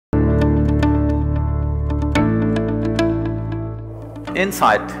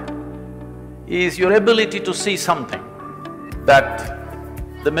insight is your ability to see something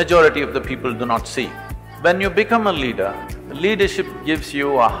that the majority of the people do not see. When you become a leader, leadership gives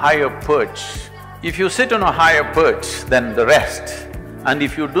you a higher perch. If you sit on a higher perch than the rest, and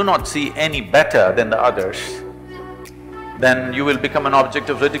if you do not see any better than the others, then you will become an object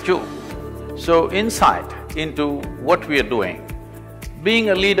of ridicule. So insight into what we are doing, being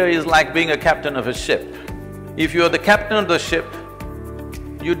a leader is like being a captain of a ship. If you are the captain of the ship,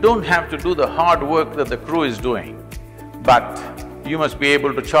 you don't have to do the hard work that the crew is doing, but you must be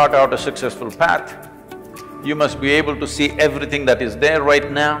able to chart out a successful path, you must be able to see everything that is there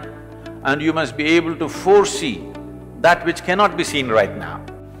right now, and you must be able to foresee that which cannot be seen right now.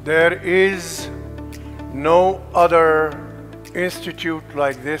 There is no other institute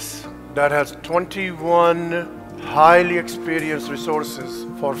like this that has 21 highly experienced resources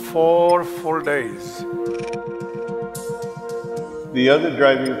for 4 full days. The other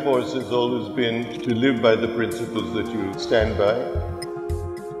driving force has always been to live by the principles that you stand by.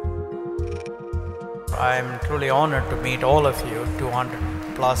 I'm truly honored to meet all of you,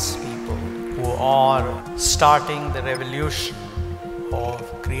 200 plus people who are starting the revolution of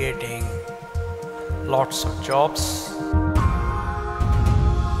creating lots of jobs.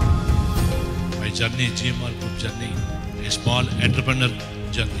 My journey, GMR Group journey, a small entrepreneur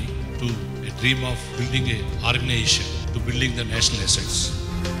journey to a dream of building an organization, to building the national assets.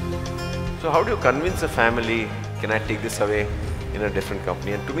 So how do you convince a family, can I take this away in a different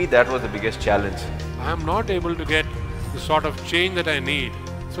company? And to me that was the biggest challenge. I am not able to get the sort of change that I need.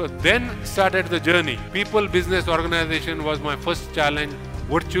 So then started the journey. People business organization was my first challenge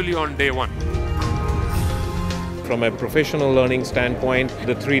virtually on day one. From a professional learning standpoint,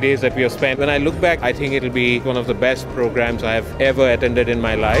 the 3 days that we have spent, when I look back, I think it'll be one of the best programs I have ever attended in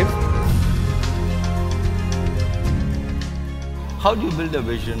my life. How do you build a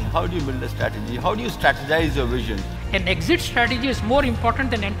vision? How do you build a strategy? How do you strategize your vision? An exit strategy is more important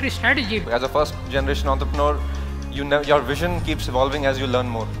than entry strategy. As a first generation entrepreneur, your vision keeps evolving as you learn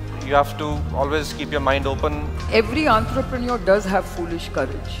more. You have to always keep your mind open. Every entrepreneur does have foolish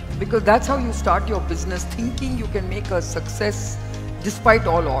courage, because that's how you start your business, thinking you can make a success despite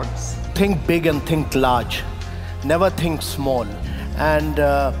all odds. Think big and think large. Never think small. And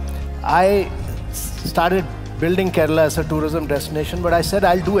I started building Kerala as a tourism destination, but I said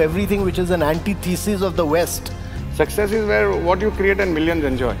I'll do everything which is an antithesis of the West. Success is where what you create and millions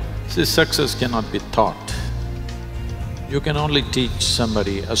enjoy. See, success cannot be taught. You can only teach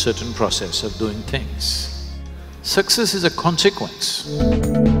somebody a certain process of doing things. Success is a consequence.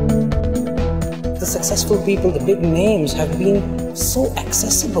 The successful people, the big names have been so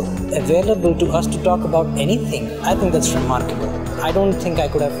accessible, available to us to talk about anything. I think that's remarkable. I don't think I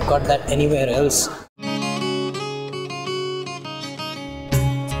could have got that anywhere else.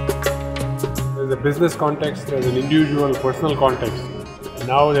 There's a business context, there's an individual personal context.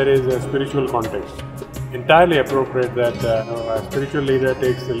 Now there is a spiritual context. Entirely appropriate that a spiritual leader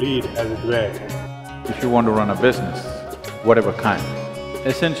takes the lead, as it were. If you want to run a business, whatever kind,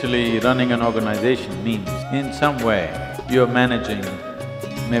 essentially running an organization means in some way you're managing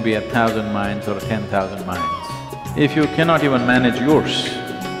maybe 1,000 minds or 10,000 minds. If you cannot even manage yours,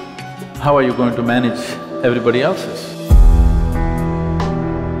 how are you going to manage everybody else's?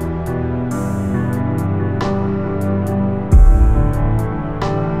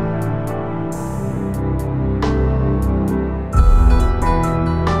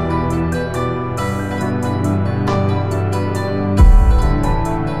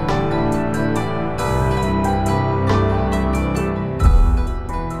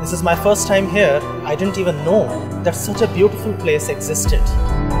 This is my first time here. I didn't even know that such a beautiful place existed.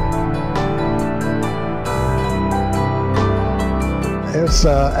 It's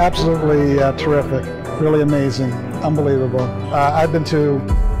absolutely terrific, really amazing, unbelievable. I've been to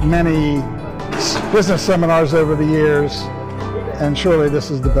many business seminars over the years, and surely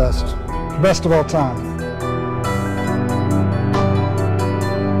this is the best of all time.